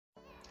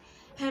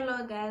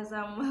Hello guys,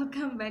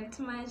 welcome back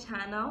to my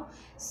channel.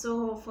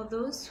 So for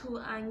those who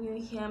are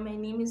new here, my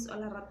name is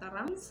Olarata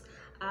Rams.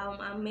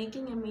 I'm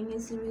making a mini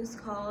series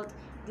called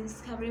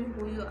Discovering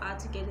Who You Are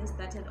to Getting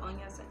Started on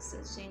Your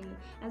Success Journey.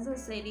 As I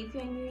said, if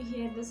you're new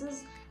here, this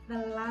is the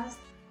last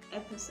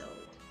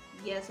episode.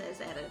 Yes, I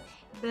said it.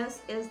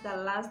 This is the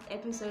last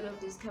episode of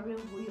Discovering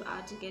Who You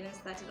Are to Getting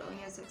Started on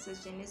Your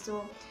Success Journey.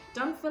 So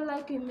don't feel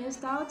like you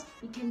missed out.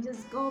 You can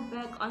just go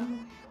back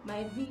on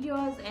my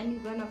videos and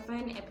you're gonna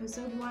find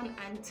episode 1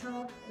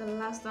 until the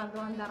last one, the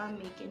one that I'm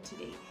making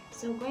today.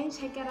 So go and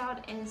check it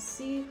out and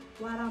see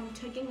what I'm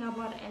talking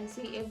about and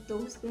see if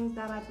those things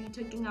that I'll be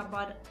talking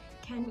about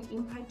can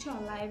impact your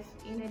life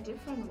in a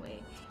different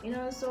way.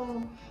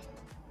 So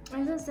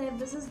as I said,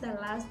 this is the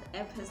last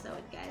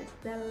episode, guys.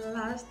 The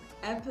last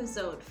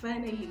episode.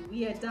 Finally,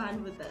 we are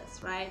done with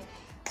this, right?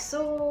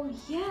 So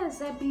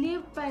yes, I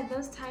believe by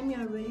this time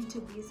you're ready to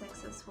be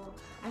successful.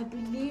 I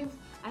believe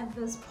at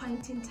this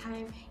point in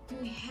time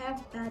you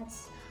have that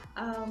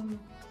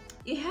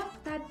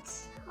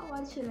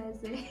what should I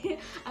say?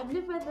 I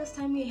believe by this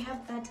time you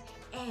have that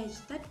edge,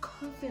 that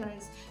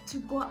confidence to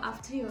go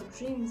after your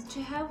dreams,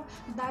 to have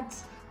that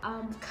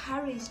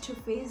courage to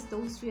face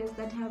those fears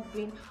that have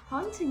been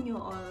haunting you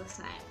all the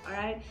time. All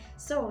right,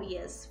 so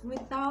yes,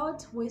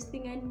 without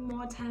wasting any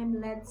more time,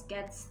 let's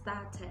get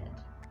started.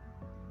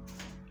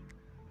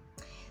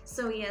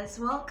 So yes,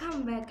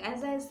 welcome back.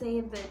 As I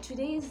said,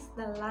 today is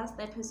the last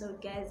episode,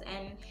 guys,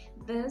 and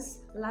this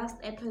last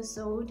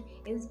episode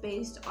is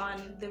based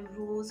on the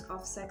rules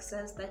of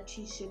success that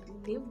you should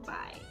live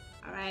by.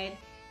 All right,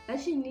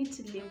 that you need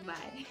to live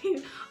by.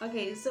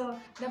 Okay, so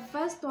the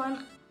first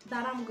one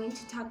that I'm going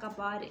to talk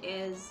about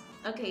is,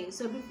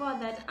 so before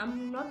that,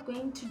 I'm not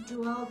going to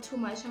dwell too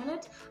much on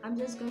it. I'm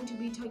just going to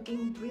be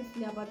talking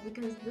briefly about,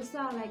 because these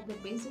are like the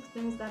basic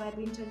things that I've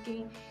been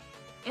talking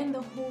in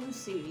the whole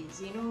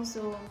series,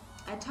 so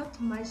I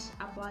talked much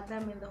about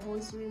them in the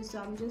whole series, so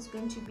I'm just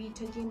going to be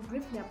talking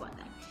briefly about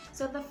them.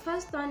 So the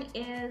first one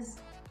is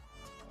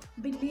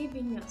believe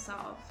in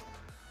yourself.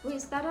 We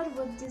started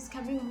with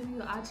discovering who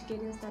you are to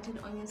getting started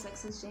on your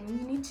success journey.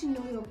 You need to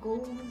know your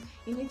goals,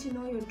 you need to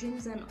know your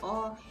dreams and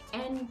all,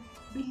 and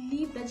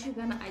believe that you're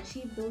gonna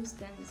achieve those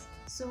things.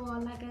 So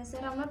like I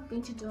said, I'm not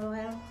going to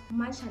dwell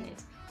much on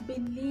it.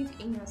 Believe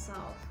in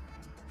yourself.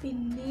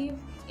 Believe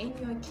in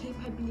your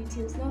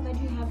capabilities. Know that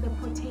you have the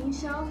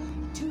potential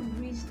to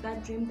reach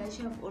that dream that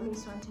you have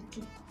always wanted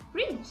to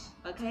reach.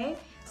 Okay,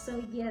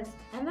 so yes.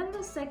 And then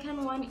the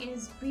second one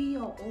is be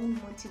your own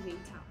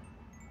motivator.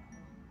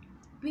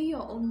 Be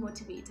your own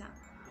motivator.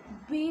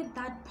 Be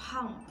that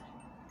pump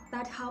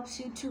that helps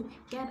you to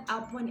get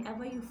up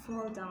whenever you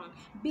fall down.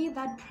 Be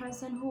that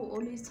person who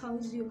always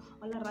tells you,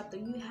 Olarato,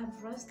 you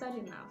have rested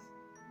enough.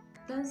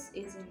 This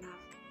is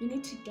enough. You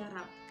need to get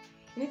up.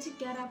 You need to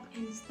get up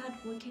and start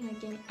working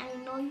again.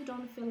 I know you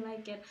don't feel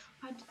like it,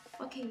 but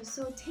okay,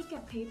 so take a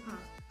paper,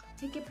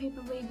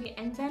 baby,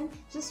 and then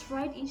just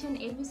write each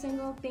and every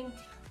single thing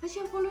that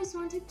you've always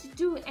wanted to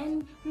do,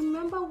 and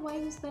remember why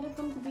you started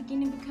from the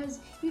beginning, because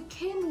you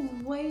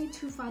came way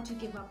too far to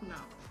give up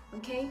now.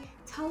 Okay,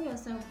 tell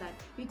yourself that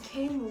you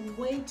came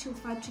way too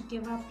far to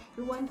give up.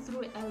 You went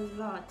through a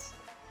lot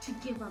to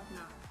give up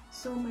now.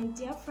 So my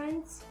dear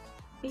friends,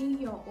 be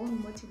your own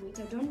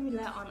motivator. Don't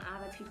rely on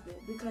other people,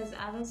 because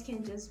others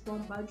can just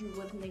bombard you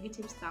with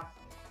negative stuff.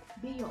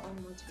 Be your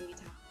own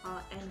motivator.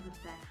 I'll end with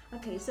that.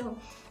 Okay, so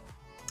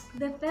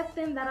the third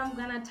thing that I'm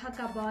gonna talk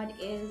about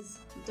is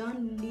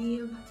don't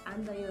live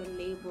under your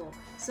label.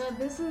 So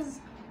this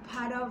is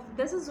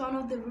one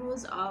of the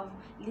rules of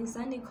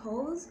Lisa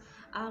Nichols.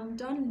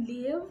 Don't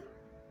live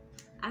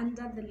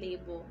under the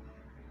label.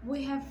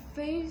 We have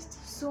faced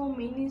so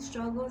many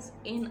struggles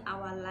in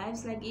our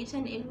lives. Like each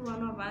and every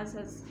one of us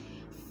has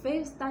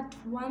faced that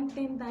one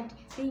thing that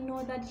they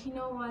know that,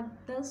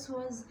 this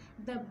was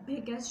the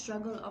biggest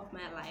struggle of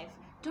my life.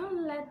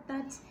 Don't let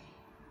that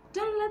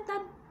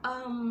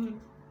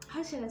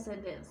how should I say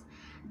this?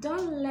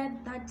 Don't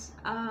let that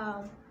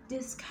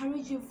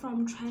discourage you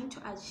from trying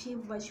to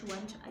achieve what you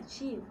want to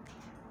achieve.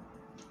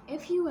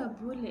 If you were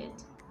bullied,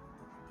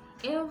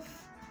 if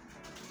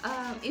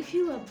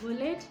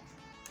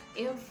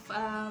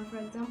for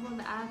example,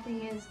 the other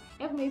thing is,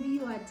 if maybe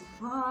you are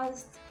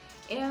divorced,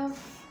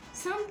 if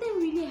something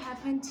really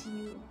happened to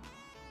you,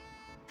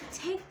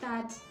 take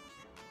that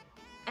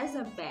as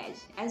a badge.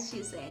 As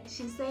she said,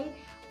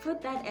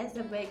 put that as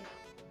a badge.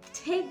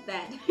 Take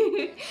that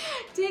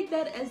take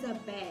that as a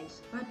badge,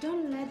 but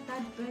don't let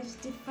that badge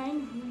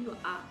define who you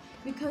are,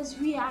 because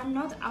we are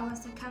not our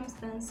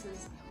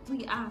circumstances.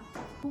 We are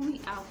who we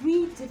are.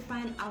 We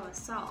define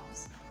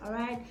ourselves. All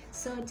right,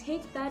 so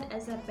take that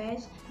as a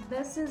badge.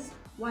 This is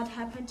what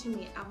happened to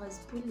me. I was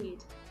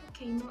bullied.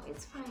 Okay, no,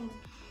 it's fine.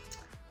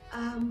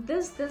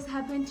 This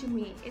happened to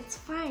me. It's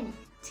fine.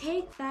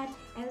 Take that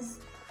as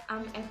a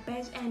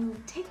badge, and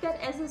take that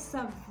as a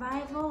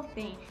survival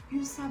thing.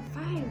 You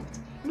survived.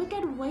 Look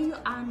at where you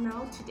are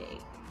now today.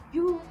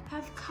 You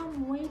have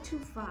come way too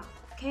far.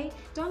 Okay,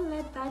 don't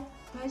let that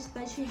badge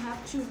that you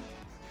have to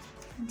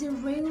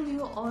derail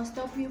you or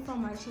stop you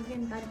from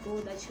achieving that goal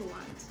that you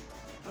want.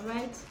 All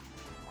right.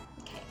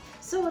 Okay,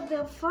 so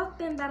the fourth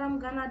thing that I'm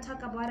gonna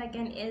talk about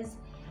again is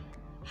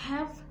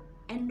have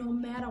a no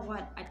matter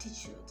what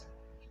attitude.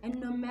 And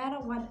no matter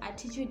what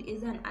attitude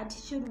is an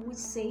attitude which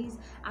says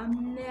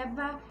I'm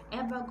never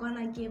ever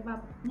gonna give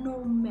up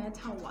no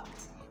matter what.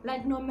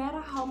 Like no matter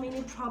how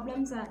many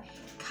problems I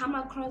come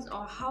across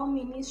or how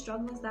many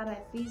struggles that I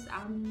face,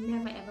 I'm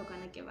never ever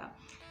gonna give up.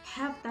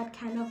 Have that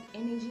kind of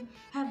energy,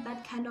 have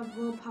that kind of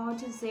willpower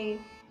to say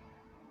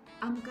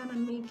I'm gonna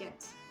make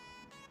it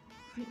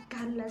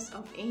regardless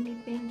of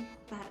anything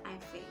that I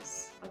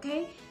face.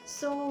 Okay,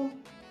 so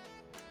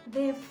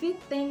the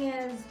fifth thing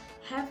is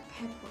have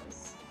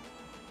purpose.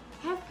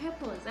 Have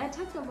purpose. I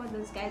talked about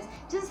this, guys.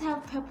 Just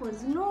have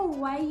purpose. Know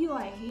why you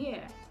are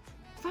here.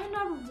 Find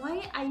out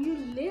why are you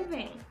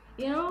living.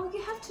 You know,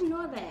 you have to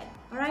know that.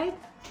 All right.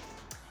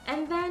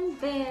 And then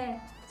the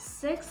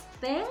sixth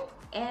thing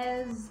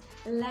is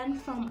learn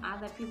from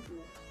other people.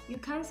 You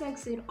can't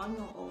succeed on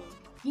your own.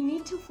 You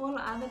need to follow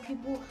other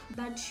people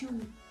that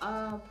you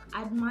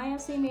admire.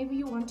 Say maybe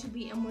you want to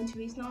be a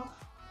motivational,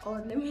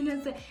 or let me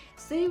not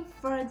say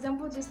for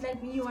example, just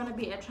like me, you want to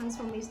be a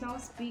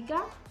transformational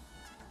speaker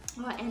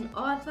or an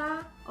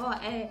author or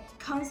a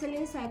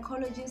counseling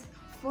psychologist.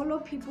 Follow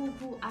people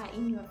who are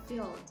in your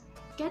field.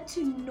 Get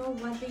to know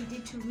what they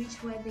did to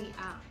reach where they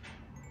are.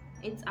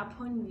 It's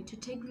upon you to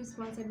take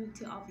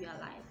responsibility of your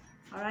life.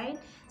 All right,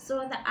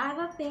 so the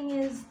other thing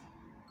is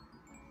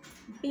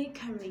be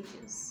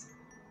courageous.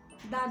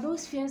 There are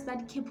those fears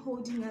that keep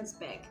holding us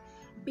back.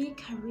 Be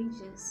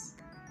courageous.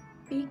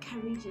 Be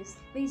courageous.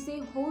 They say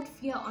hold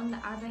fear on the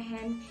other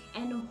hand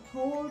and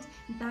hold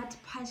that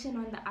passion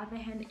on the other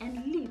hand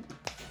and leap.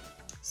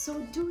 So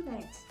do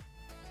that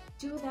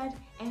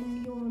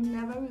and you'll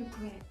never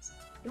regret.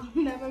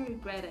 You'll never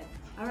regret it.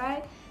 All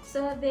right,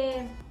 so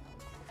the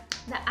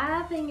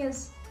other thing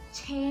is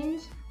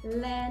change,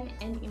 learn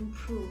and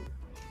improve.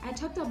 I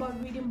talked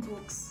about reading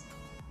books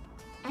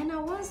and I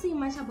won't say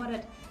much about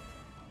it.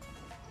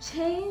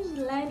 Change,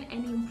 learn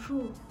and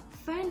improve.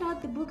 Find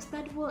out the books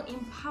that will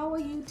empower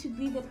you to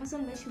be the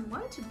person that you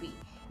want to be.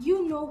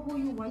 You know who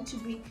you want to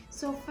be,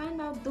 so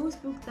find out those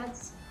books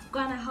that's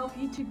gonna help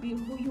you to be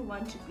who you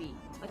want to be.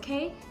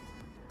 Okay,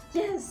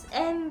 yes.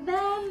 And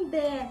then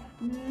the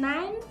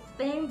ninth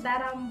thing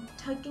that I'm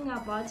talking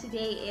about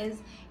today is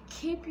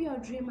keep your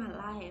dream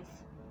alive.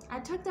 I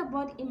talked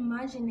about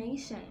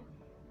imagination.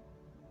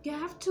 You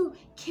have to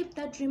keep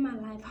that dream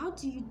alive. How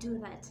do you do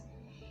that?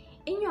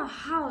 In your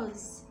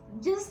house,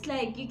 just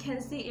like you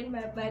can see in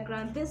my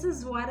background, this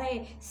is what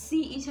I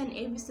see each and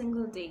every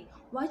single day.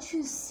 What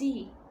you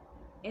see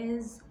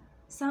is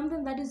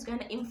something that is going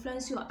to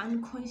influence your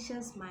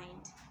unconscious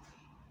mind.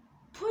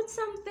 Put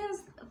some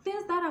things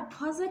that are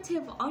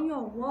positive on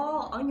your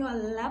wall, on your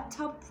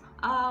laptop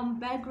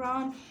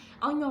background,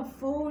 on your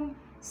phone.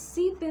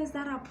 See things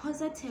that are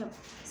positive.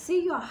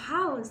 See your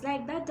house,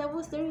 like that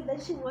double story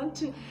that you want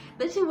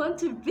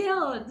to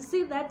build.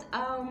 See that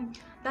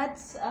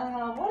that's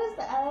what is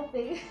the other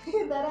thing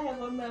that I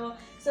have on my wall?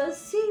 So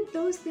see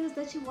those things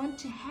that you want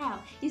to have.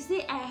 You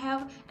see, I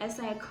have a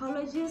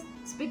psychologist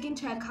speaking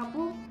to a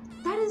couple.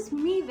 That is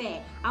me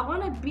there. I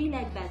want to be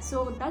like that.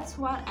 So that's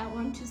what I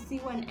want to see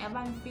whenever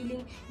I'm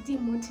feeling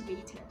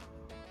demotivated.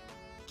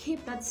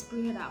 Keep that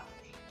spirit up.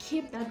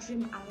 Keep that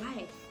dream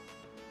alive.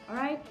 All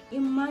right,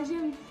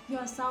 imagine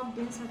yourself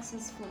being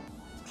successful.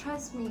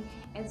 Trust me,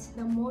 it's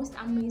the most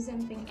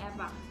amazing thing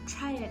ever.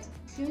 Try it.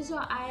 Close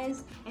your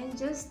eyes and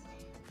just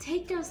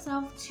take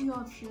yourself to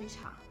your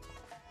future.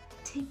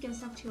 Take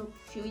yourself to your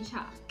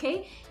future.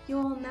 Okay, you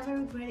will never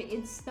regret it.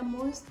 It's the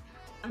most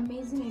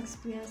amazing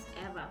experience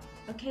ever.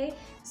 Okay,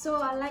 so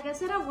like I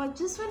said, I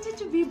just wanted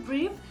to be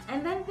brief.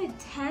 And then the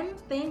 10th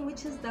thing,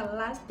 which is the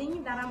last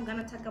thing that I'm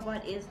gonna talk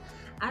about, is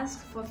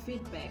ask for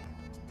feedback.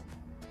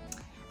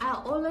 I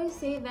always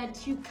say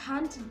that you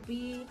can't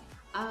be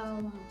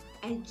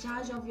a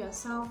judge of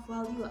yourself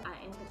while you are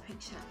in the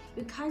picture.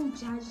 You can't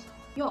judge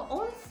your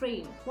own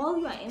frame while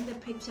you are in the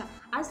picture.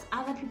 Ask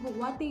other people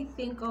what they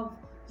think of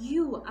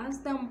you.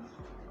 Ask them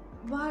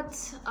what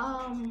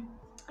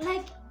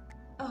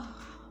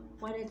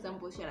what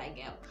example should I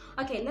give?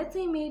 Okay, let's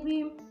say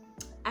maybe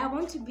I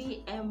want to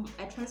be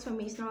a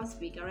transformational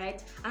speaker,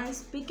 right? I'm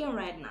speaking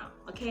right now.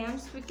 Okay, I'm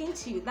speaking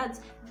to you. That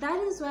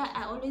is why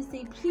I always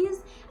say,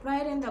 please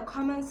write in the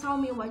comments, tell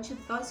me what you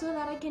thought, so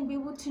that I can be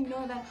able to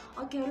know that,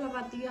 okay,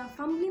 Olavato, you are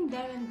fumbling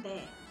there and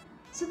there,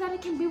 so that I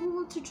can be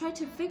able to try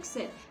to fix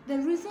it. The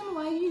reason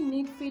why you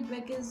need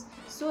feedback is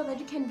so that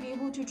you can be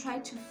able to try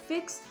to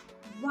fix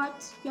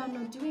what you are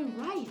not doing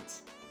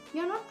right.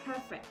 You're not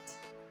perfect,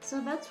 so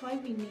that's why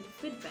we need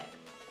feedback.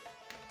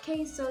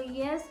 Okay, so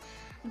yes,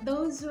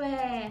 those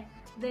were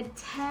the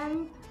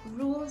 10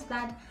 rules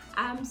that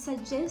I'm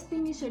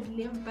suggesting you should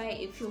live by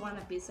if you want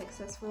to be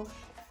successful.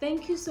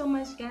 Thank you so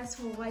much, guys,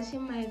 for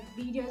watching my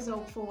videos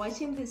or for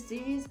watching this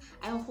series.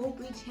 I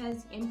hope it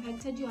has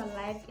impacted your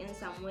life in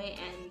some way.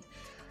 And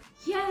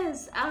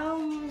yes,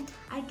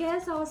 I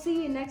guess I'll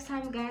see you next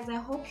time, guys. I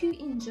hope you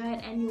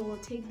enjoyed and you will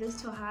take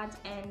this to heart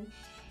and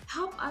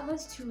help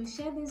others to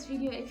share this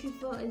video if you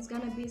feel it's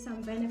gonna be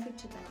some benefit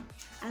to them.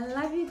 I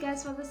love you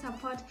guys for the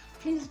support.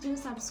 Please do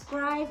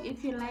subscribe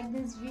if you like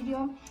this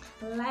video,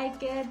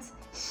 like it,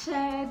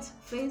 share it,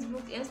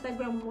 Facebook,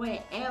 Instagram,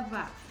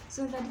 wherever,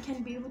 so that you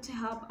can be able to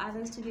help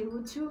others to be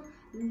able to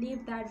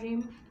live that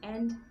dream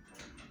and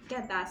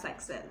get that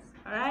success.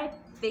 All right,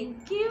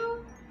 thank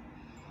you.